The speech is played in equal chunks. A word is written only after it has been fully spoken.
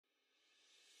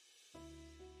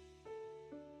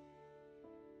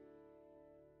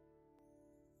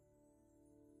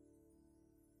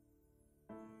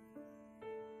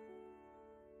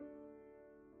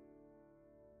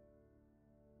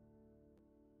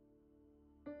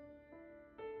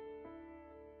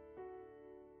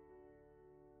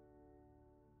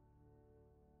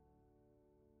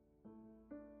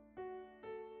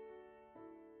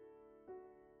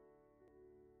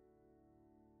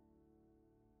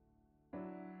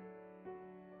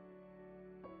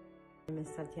is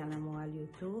Tatiana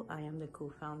Moaliutu. I am the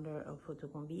co-founder of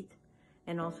Fotokonbit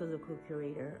and also the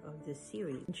co-curator of this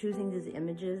series. In choosing these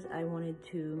images, I wanted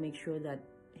to make sure that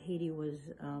Haiti was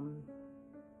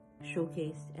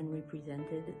showcased and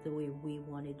represented the way we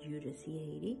wanted you to see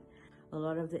Haiti. A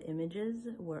lot of the images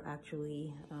were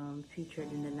actually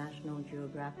featured in the National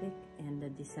Geographic in the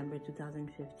December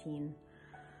 2015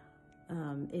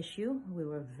 issue. We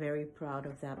were very proud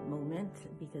of that moment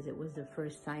because it was the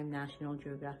first time National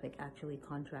Geographic actually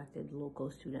contracted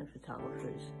local student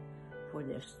photographers for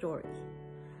their story.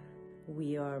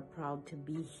 We are proud to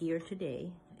be here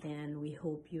today, and we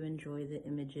hope you enjoy the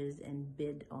images and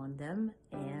bid on them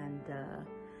and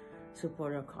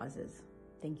support our causes.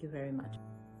 Thank you very much.